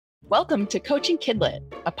Welcome to Coaching KidLit,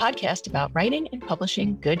 a podcast about writing and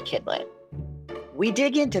publishing good KidLit. We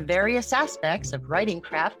dig into various aspects of writing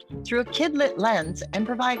craft through a KidLit lens and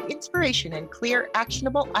provide inspiration and clear,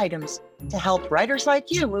 actionable items to help writers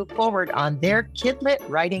like you move forward on their KidLit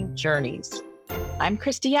writing journeys. I'm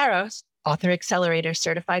Christy Yaros, Author Accelerator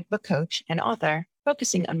Certified Book Coach and author,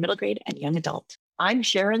 focusing on middle grade and young adult. I'm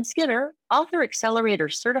Sharon Skinner, Author Accelerator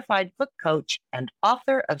Certified Book Coach and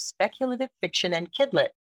author of speculative fiction and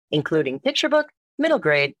KidLit, including picture book, middle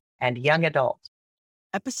grade, and young adult.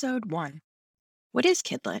 Episode 1. What is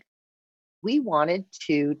KidLit? We wanted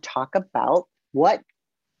to talk about what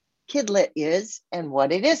KidLit is and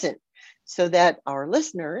what it isn't, so that our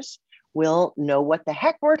listeners will know what the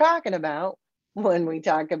heck we're talking about when we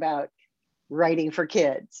talk about writing for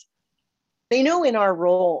kids. They know in our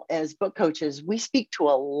role as book coaches, we speak to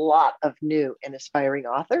a lot of new and aspiring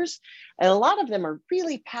authors, and a lot of them are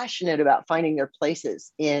really passionate about finding their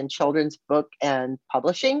places in children's book and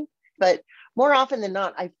publishing. But more often than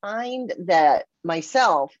not, I find that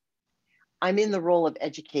myself, I'm in the role of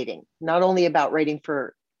educating, not only about writing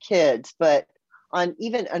for kids, but on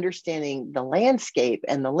even understanding the landscape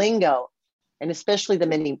and the lingo, and especially the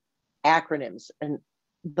many acronyms and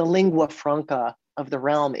the lingua franca of the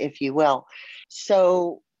realm, if you will.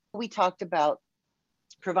 So we talked about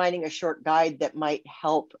providing a short guide that might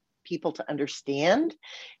help people to understand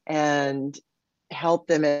and help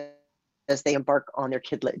them as they embark on their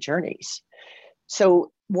KidLit journeys.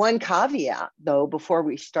 So one caveat, though, before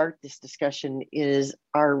we start this discussion is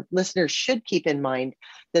our listeners should keep in mind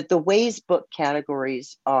that the ways book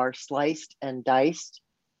categories are sliced and diced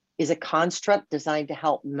is a construct designed to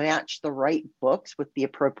help match the right books with the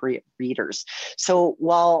appropriate readers. So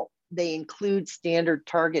while they include standard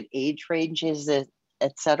target age ranges,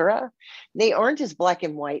 etc., they aren't as black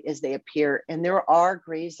and white as they appear, and there are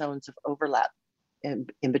gray zones of overlap in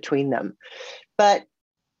between them. But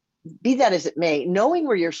be that as it may, knowing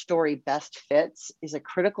where your story best fits is a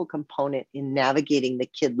critical component in navigating the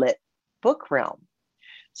KidLit book realm.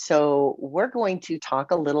 So we're going to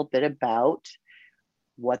talk a little bit about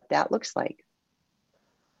what that looks like.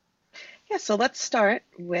 Yeah, so let's start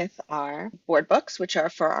with our board books, which are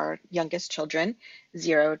for our youngest children,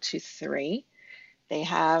 0 to 3. They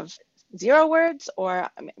have 0 words or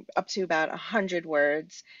up to about 100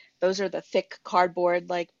 words. Those are the thick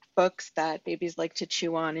cardboard-like books that babies like to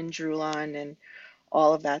chew on and drool on and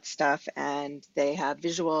all of that stuff. And they have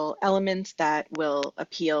visual elements that will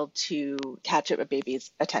appeal to catch a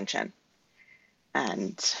baby's attention.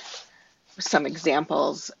 And some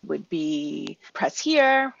examples would be Press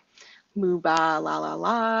Here, Moo Ba La La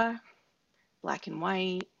La, Black and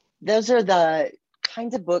White. Those are the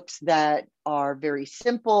kinds of books that are very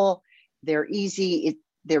simple. They're easy.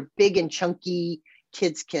 They're big and chunky.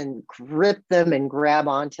 Kids can grip them and grab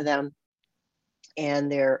onto them. And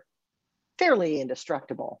they're fairly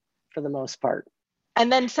indestructible for the most part. And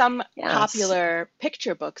then some popular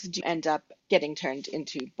picture books do end up getting turned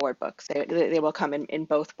into board books. They will come in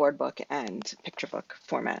both board book and picture book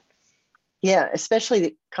format. Yeah, especially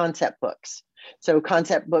the concept books. So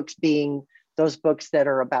concept books being those books that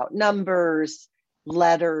are about numbers,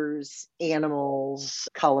 letters, animals,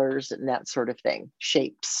 colors, and that sort of thing,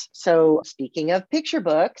 shapes. So speaking of picture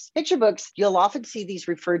books, you'll often see these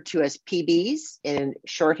referred to as PBs in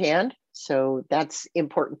shorthand. So that's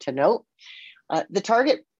important to note. The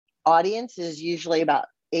target audience is usually about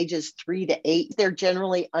ages 3 to 8. They're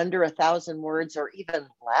generally under 1,000 words or even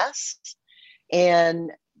less.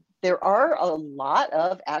 And there are a lot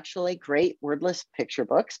of actually great wordless picture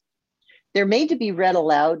books. They're made to be read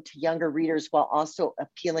aloud to younger readers while also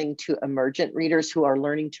appealing to emergent readers who are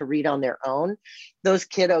learning to read on their own. Those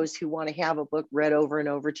kiddos who want to have a book read over and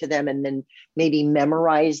over to them and then maybe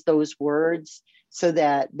memorize those words so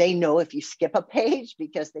that they know if you skip a page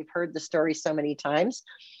because they've heard the story so many times.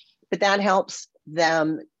 But that helps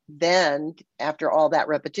them then, after all that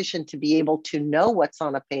repetition, to be able to know what's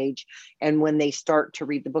on a page. And when they start to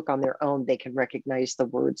read the book on their own, they can recognize the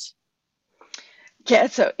words. Yeah,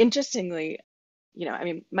 so interestingly,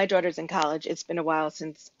 my daughter's in college. It's been a while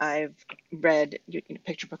since I've read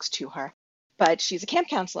picture books to her, but she's a camp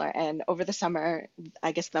counselor. And over the summer,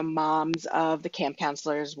 I guess the moms of the camp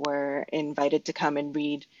counselors were invited to come and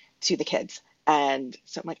read to the kids. And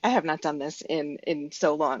so I'm like, I have not done this in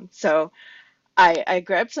so long. So I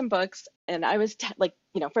grabbed some books and I was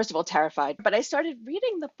first of all, terrified, but I started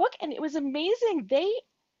reading the book and it was amazing. They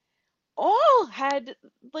all had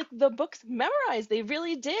the books memorized. They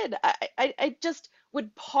really did. I just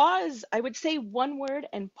would pause. I would say one word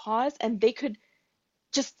and pause and they could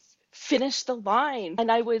just finish the line.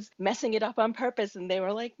 And I was messing it up on purpose and they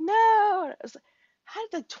were like, no. I was like, had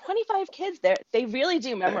the 25 kids there. They really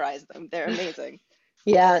do memorize them. They're amazing.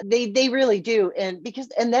 Yeah, they really do. And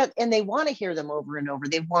they want to hear them over and over.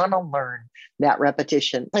 They want to learn that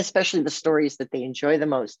repetition, especially the stories that they enjoy the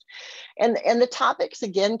most. And the topics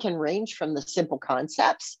again can range from the simple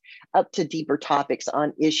concepts up to deeper topics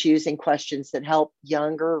on issues and questions that help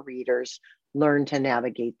younger readers learn to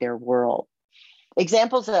navigate their world.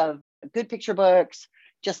 Examples of good picture books,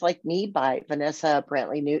 Just Like Me by Vanessa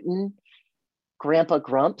Brantley Newton, Grandpa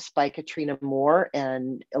Grumps by Katrina Moore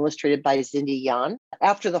and illustrated by Cindy Yan.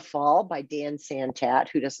 After the Fall by Dan Santat.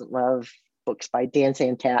 Who doesn't love books by Dan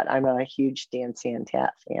Santat? I'm a huge Dan Santat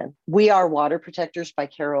fan. We Are Water Protectors by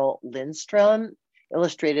Carol Lindstrom,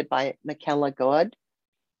 illustrated by Michaela Good.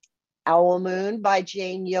 Owl Moon by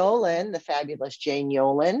Jane Yolen, the fabulous Jane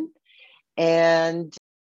Yolen. And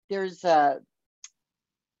there's a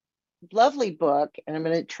lovely book, and I'm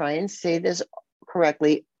going to try and say this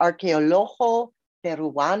correctly, Arqueólogo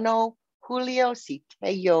Peruano Julio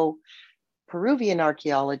Citello, Peruvian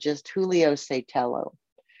archaeologist Julio Citello,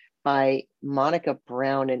 by Monica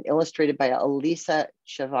Brown and illustrated by Elisa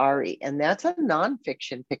Chavari. And that's a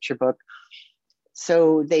nonfiction picture book.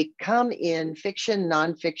 So they come in fiction,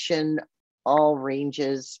 nonfiction, all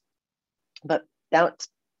ranges, but that's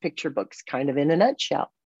picture books kind of in a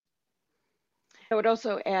nutshell. I would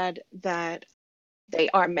also add that they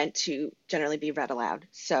are meant to generally be read aloud.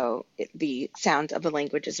 So the sound of the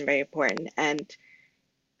language is very important. And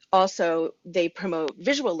also they promote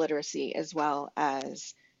visual literacy as well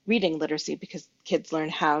as reading literacy, because kids learn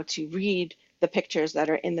how to read the pictures that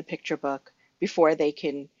are in the picture book before they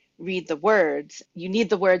can read the words. You need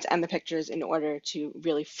the words and the pictures in order to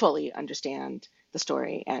really fully understand the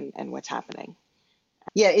story and what's happening.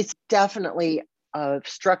 Yeah, it's definitely a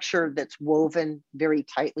structure that's woven very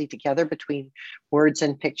tightly together between words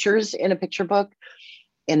and pictures in a picture book.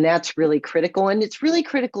 And that's really critical. And it's really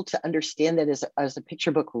critical to understand that as a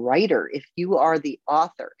picture book writer, if you are the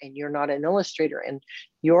author and you're not an illustrator and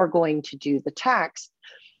you're going to do the text,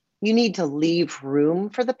 you need to leave room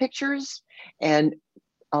for the pictures and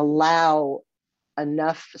allow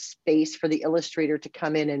enough space for the illustrator to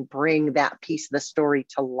come in and bring that piece of the story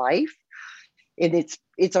to life. And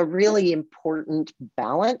it's a really important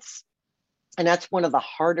balance. And that's one of the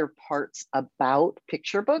harder parts about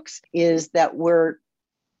picture books, is that we're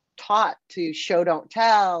taught to show, don't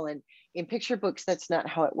tell. And in picture books, that's not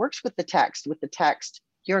how it works with the text. With the text,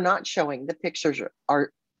 you're not showing. The pictures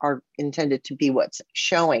are intended to be what's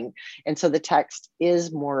showing. And so the text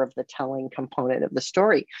is more of the telling component of the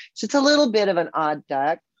story. So it's a little bit of an odd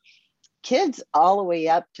duck. Kids all the way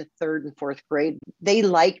up to third and fourth grade, they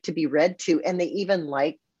like to be read to, and they even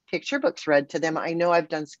like picture books read to them. I know I've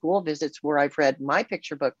done school visits where I've read my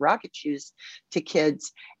picture book, Rocket Shoes, to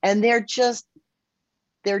kids, and they're just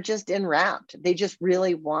enwrapped. They just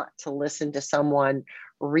really want to listen to someone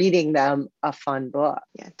reading them a fun book.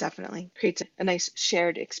 Yeah, definitely. Creates a nice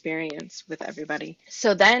shared experience with everybody.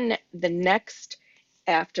 So then the next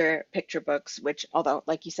after picture books, which although,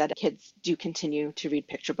 like you said, kids do continue to read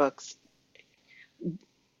picture books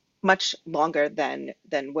much longer than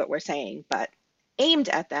what we're saying, but aimed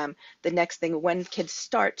at them, the next thing when kids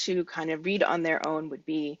start to kind of read on their own would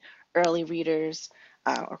be early readers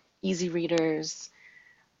or easy readers.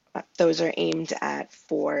 Those are aimed at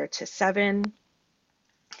 4 to 7.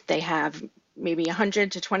 They have maybe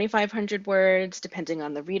 100 to 2,500 words, depending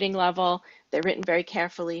on the reading level. They're written very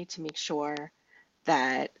carefully to make sure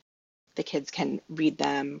that the kids can read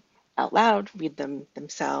them out loud, read them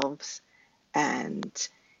themselves. And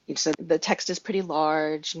so the text is pretty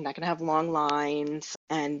large. You're not going to have long lines.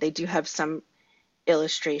 And they do have some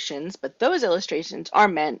illustrations, but those illustrations are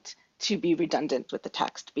meant to be redundant with the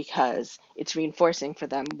text because it's reinforcing for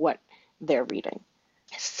them what they're reading.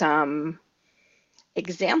 Some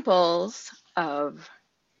examples of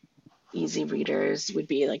easy readers would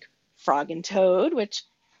be like Frog and Toad, which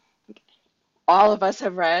all of us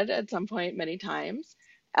have read at some point many times,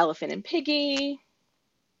 Elephant and Piggy,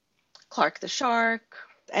 Clark the Shark,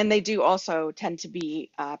 and they do also tend to be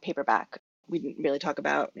paperback. We didn't really talk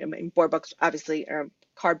about, I mean, board books obviously are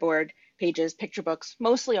cardboard pages, picture books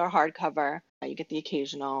mostly are hardcover. You get the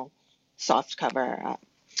occasional soft cover,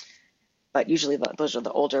 but usually those are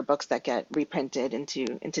the older books that get reprinted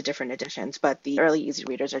into different editions. But the early easy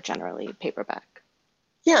readers are generally paperback.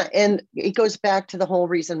 Yeah, and it goes back to the whole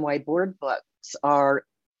reason why board books are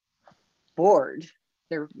board.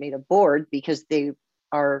 They're made of board because they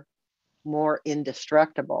are more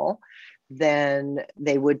indestructible than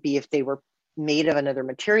they would be if they were made of another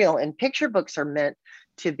material. And picture books are meant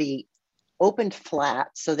to be opened flat,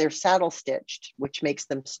 so they're saddle stitched, which makes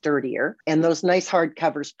them sturdier. And those nice hard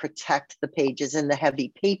covers protect the pages, and the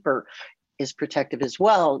heavy paper is protective as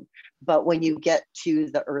well. But when you get to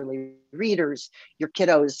the early readers, your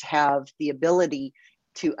kiddos have the ability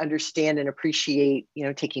to understand and appreciate,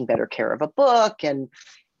 taking better care of a book, and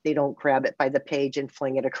they don't grab it by the page and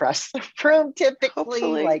fling it across the room typically,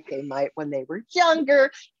 Hopefully. like they might when they were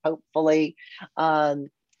younger, hopefully.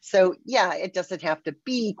 So yeah, it doesn't have to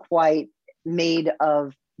be quite made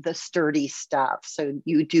of the sturdy stuff. So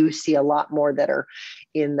you do see a lot more that are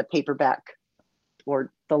in the paperback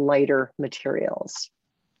or the lighter materials.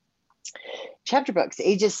 Chapter books,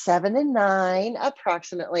 ages 7 and 9,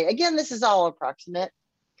 approximately. Again, this is all approximate.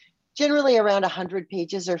 Generally around 100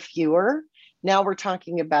 pages or fewer. Now we're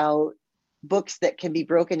talking about books that can be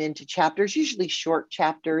broken into chapters, usually short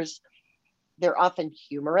chapters. They're often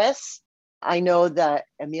humorous. I know that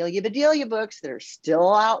Amelia Bedelia books that are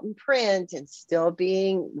still out in print and still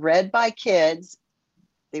being read by kids,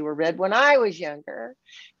 they were read when I was younger.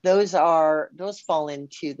 Those fall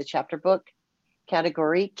into the chapter book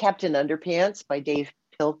category. Captain Underpants by Dave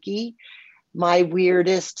Pilkey. My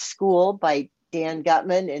Weirdest School by Dan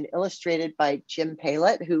Gutman and illustrated by Jim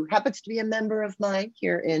Palet, who happens to be a member of mine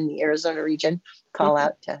here in the Arizona region. Call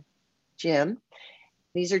out to Jim.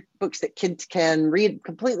 These are books that kids can read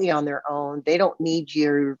completely on their own. They don't need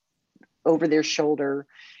you over their shoulder,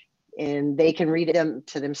 and they can read them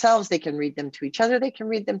to themselves. They can read them to each other. They can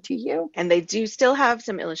read them to you. And they do still have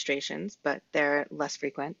some illustrations, but they're less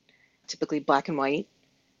frequent, typically black and white,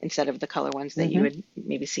 instead of the color ones that you would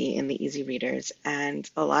maybe see in the easy readers. And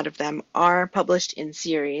a lot of them are published in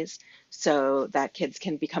series so that kids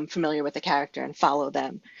can become familiar with the character and follow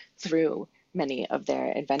them through many of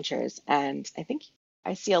their adventures. And I think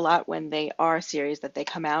I see a lot when they are series that they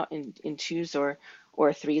come out in 2s or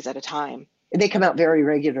 3s at a time. They come out very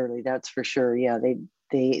regularly, that's for sure. Yeah,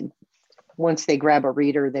 they once they grab a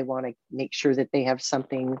reader, they want to make sure that they have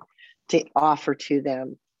something to offer to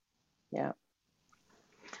them. Yeah.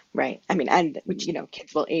 Right. I mean, and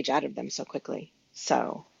kids will age out of them so quickly.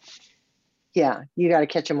 So yeah, you got to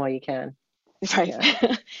catch them while you can. Right.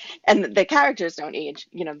 Yeah. And the characters don't age.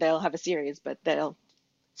 They'll have a series, but they'll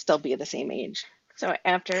still be the same age. So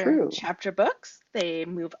after chapter books, they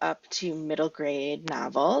move up to middle grade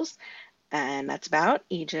novels, and that's about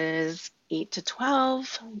ages 8 to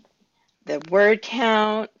 12. The word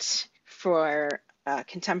count for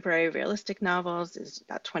contemporary realistic novels is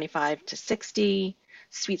about 25 to 60.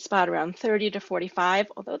 Sweet spot around 30 to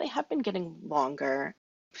 45, although they have been getting longer.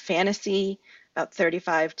 Fantasy, about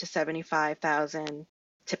 35 to 75,000,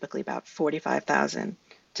 typically about 45,000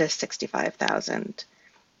 to 65,000.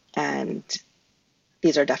 And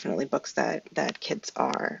these are definitely books that kids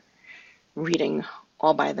are reading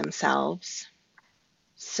all by themselves.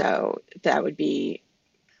 So that would be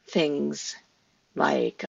things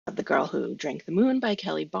like The Girl Who Drank the Moon by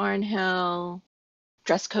Kelly Barnhill,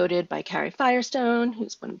 Dress Coded by Carrie Firestone,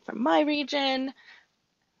 who's one from my region,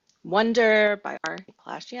 Wonder by R.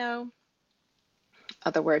 Palacio,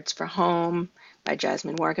 Other Words for Home by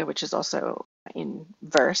Jasmine Warga, which is also in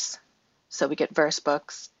verse. So we get verse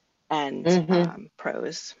books and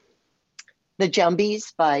prose. The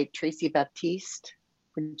Jumbies by Tracy Baptiste,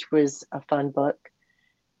 which was a fun book.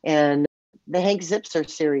 And the Hank Zipser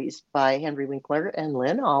series by Henry Winkler and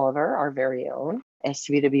Lynn Oliver, our very own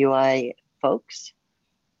SWWI folks.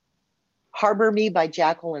 Harbor Me by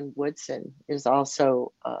Jacqueline Woodson is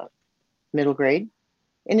also middle grade.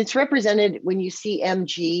 And it's represented when you see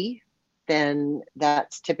MG, then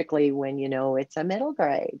that's typically when you know it's a middle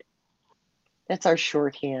grade. That's our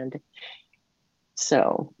shorthand.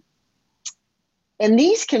 So, and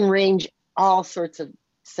these can range all sorts of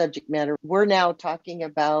subject matter. We're now talking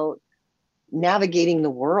about navigating the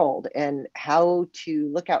world and how to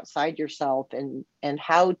look outside yourself and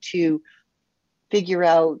how to figure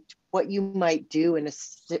out what you might do in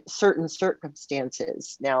certain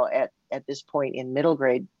circumstances. Now, at this point in middle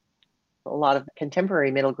grade, a lot of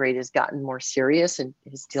contemporary middle grade has gotten more serious and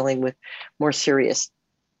is dealing with more serious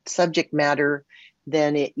subject matter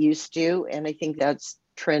than it used to. And I think that's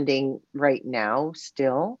trending right now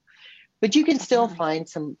still. But you can still find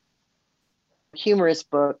some humorous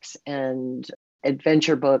books and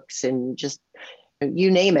adventure books and just,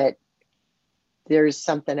 you name it. There's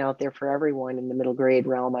something out there for everyone in the middle grade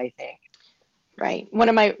realm, I think. Right. One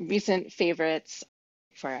of my recent favorites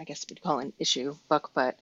for, I guess we'd call an issue book,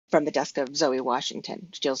 but From the Desk of Zoe Washington,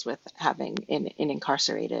 which deals with having an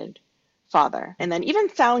incarcerated father. And then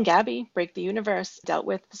even Sal and Gabby, Break the Universe, dealt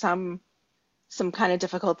with some kind of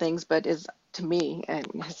difficult things, but is, to me, a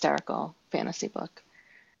hysterical fantasy book.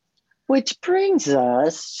 Which brings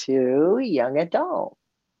us to young adult.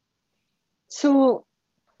 So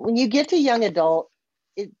when you get to young adult,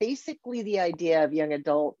 it basically the idea of young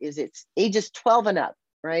adult is it's ages 12 and up,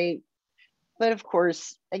 right? But of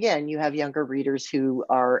course, again, you have younger readers who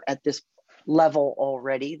are at this level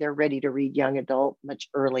already. They're ready to read young adult much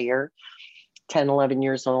earlier, 10, 11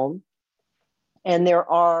 years old. And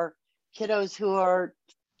there are kiddos who are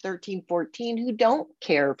 13, 14 who don't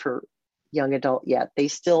care for young adult yet. They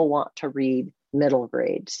still want to read middle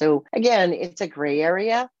grade. So again, it's a gray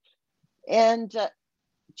area. And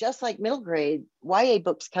just like middle grade, YA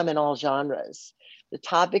books come in all genres. The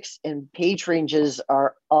topics and page ranges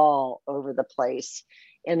are all over the place.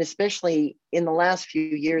 And especially in the last few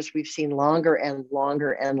years, we've seen longer and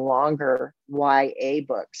longer and longer YA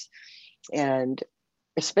books. And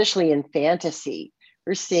especially in fantasy,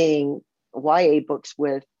 we're seeing YA books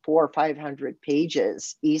with 400 or 500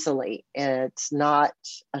 pages easily. And it's not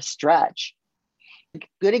a stretch.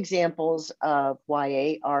 Good examples of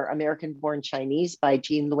YA are American Born Chinese by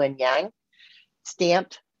Jean Luen Yang,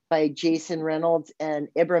 Stamped by Jason Reynolds and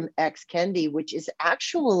Ibram X. Kendi, which is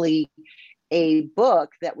actually a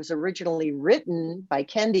book that was originally written by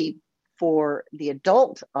Kendi for the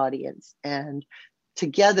adult audience. And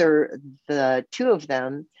together, the two of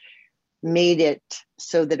them made it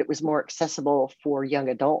so that it was more accessible for young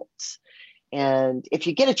adults. And if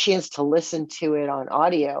you get a chance to listen to it on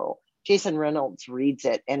audio, Jason Reynolds reads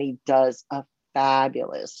it and he does a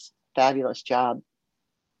fabulous, fabulous job.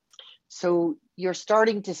 So you're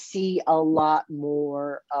starting to see a lot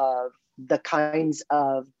more of the kinds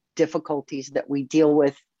of difficulties that we deal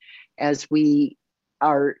with as we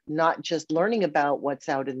are not just learning about what's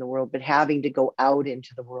out in the world, but having to go out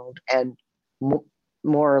into the world and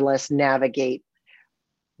more or less navigate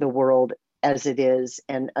the world as it is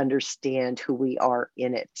and understand who we are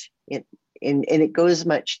in it. And it goes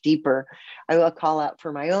much deeper. I will call out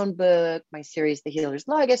for my own book, my series, The Healer's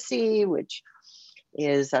Legacy, which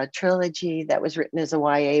is a trilogy that was written as a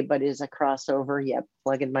YA, but is a crossover. Yep,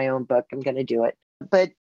 plug in my own book. I'm going to do it. But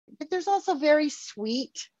there's also very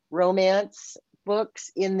sweet romance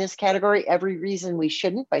books in this category. Every Reason We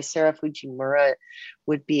Shouldn't by Sarah Fujimura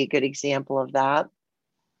would be a good example of that.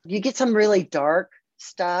 You get some really dark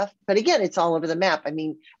stuff, but again, it's all over the map. I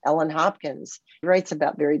mean, Ellen Hopkins writes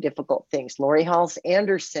about very difficult things. Laurie Halse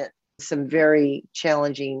Anderson, some very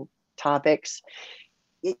challenging topics.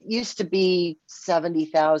 It used to be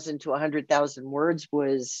 70,000 to 100,000 words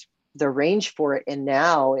was the range for it, and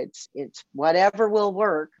now it's whatever will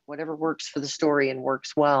work, whatever works for the story and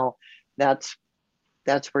works well. That's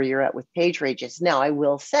where you're at with page ranges. Now, I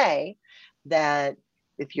will say that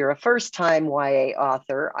if you're a first-time YA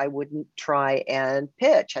author, I wouldn't try and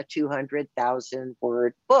pitch a 200,000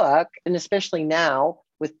 word book. And especially now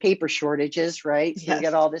with paper shortages, right? So you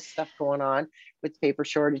got all this stuff going on with paper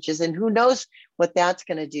shortages. And who knows what that's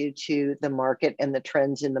going to do to the market and the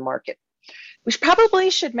trends in the market. We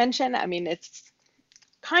probably should mention, I mean, it's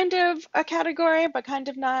kind of a category, but kind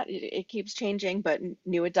of not. It keeps changing, but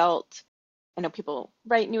new adult. I know people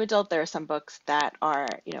write new adult. There are some books that are,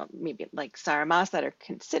 maybe like Sarah Maas that are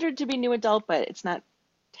considered to be new adult, but it's not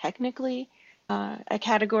technically a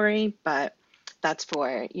category, but that's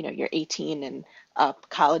for, your 18 and up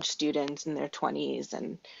college students in their 20s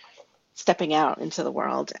and stepping out into the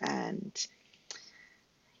world, and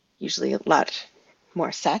usually a lot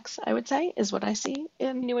more sex, I would say, is what I see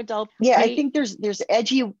in new adult. Yeah, right? I think there's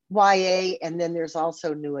edgy YA and then there's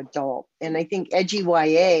also new adult. And I think edgy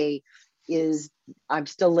YA is I'm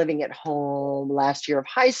still living at home, last year of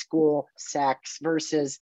high school sex,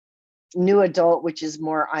 versus new adult, which is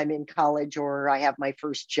more I'm in college or I have my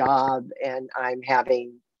first job and I'm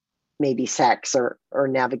having maybe sex or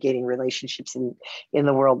navigating relationships in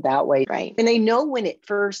the world that way. Right. And I know when it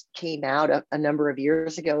first came out a number of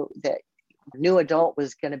years ago that new adult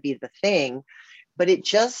was going to be the thing, but it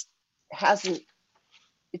just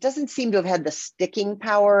doesn't seem to have had the sticking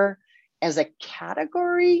power as a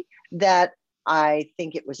category that I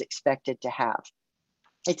think it was expected to have.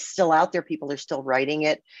 It's still out there. People are still writing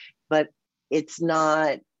it, but it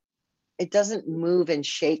doesn't move and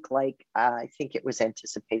shake like I think it was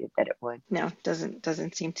anticipated that it would. No,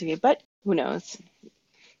 doesn't seem to be, but who knows?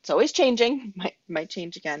 It's always changing, might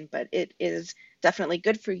change again, but it is definitely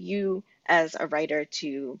good for you as a writer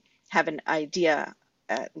to have an idea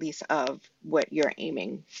at least of what you're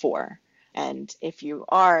aiming for. And if you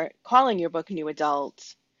are calling your book new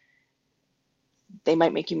adult, they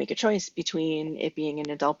might make you make a choice between it being an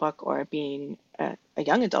adult book or it being a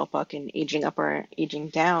young adult book, and aging up or aging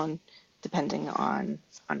down, depending on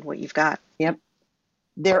what you've got. Yep.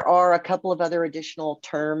 There are a couple of other additional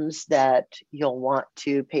terms that you'll want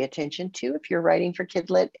to pay attention to if you're writing for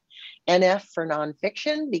KidLit. NF for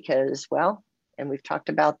nonfiction, because, well, and we've talked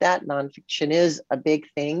about that, nonfiction is a big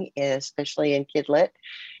thing, especially in KidLit.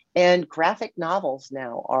 And graphic novels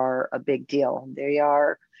now are a big deal. They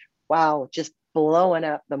are, wow, just blowing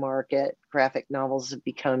up the market. Graphic novels have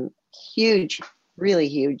become huge, really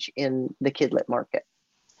huge in the KidLit market,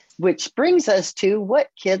 which brings us to what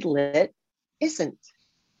KidLit isn't.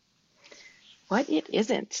 What it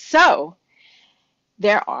isn't. So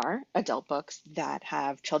there are adult books that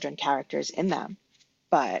have children characters in them,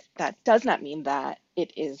 but that does not mean that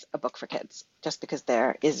it is a book for kids just because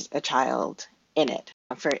there is a child in it.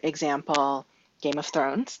 For example, Game of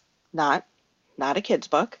Thrones, not a kid's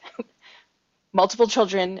book. Multiple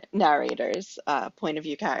children narrators, point of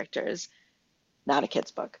view characters, not a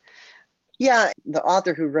kid's book. Yeah, the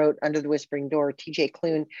author who wrote Under the Whispering Door, T.J.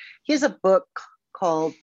 Klune, he has a book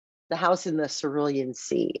called The House in the Cerulean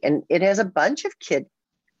Sea, and it has a bunch of kid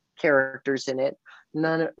characters in it.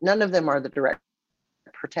 None of them are the direct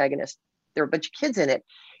protagonist. There are a bunch of kids in it,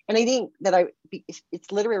 and I think that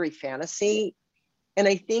it's literary fantasy, and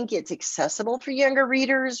I think it's accessible for younger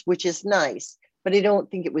readers, which is nice, but I don't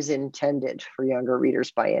think it was intended for younger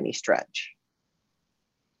readers by any stretch.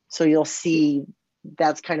 So you'll see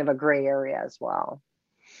that's kind of a gray area as well.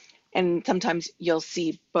 And sometimes you'll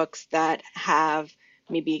see books that have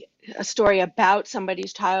maybe a story about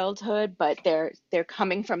somebody's childhood, but they're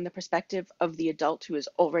coming from the perspective of the adult who has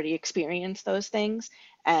already experienced those things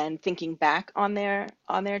and thinking back on their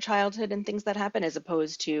childhood and things that happen, as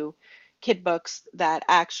opposed to kid books that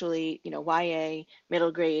actually, YA,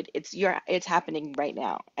 middle grade, it's happening right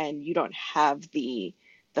now, and you don't have the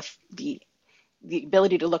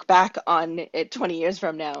ability to look back on it 20 years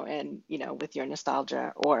from now and, with your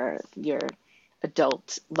nostalgia or your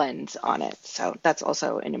adult lens on it. So that's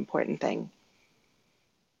also an important thing.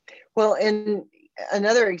 Well, and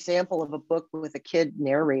another example of a book with a kid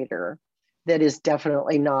narrator that is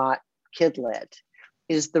definitely not KidLit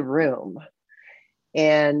is The Room.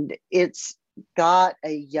 And it's got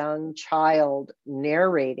a young child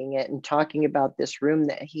narrating it and talking about this room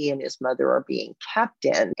that he and his mother are being kept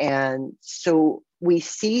in. And so we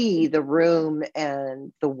see the room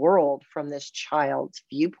and the world from this child's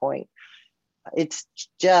viewpoint. It's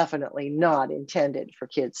definitely not intended for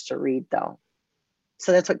kids to read, though.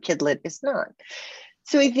 So that's what KidLit is not.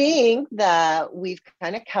 So I think that we've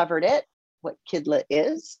kind of covered it, what KidLit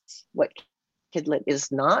is, what KidLit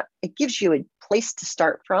is not. It gives you a place to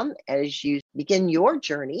start from as you begin your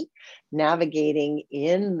journey navigating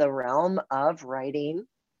in the realm of writing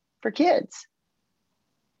for kids.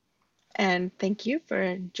 And thank you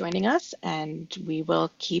for joining us. And we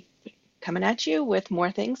will keep coming at you with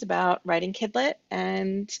more things about writing KidLit,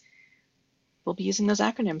 and we'll be using those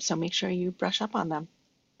acronyms. So make sure you brush up on them.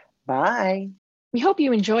 Bye. We hope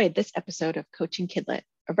you enjoyed this episode of Coaching KidLit,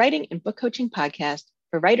 a writing and book coaching podcast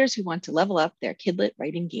for writers who want to level up their KidLit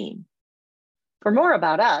writing game. For more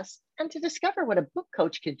about us and to discover what a book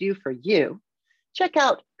coach can do for you, check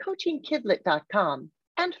out coachingkidlit.com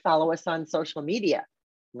and follow us on social media.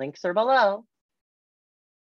 Links are below.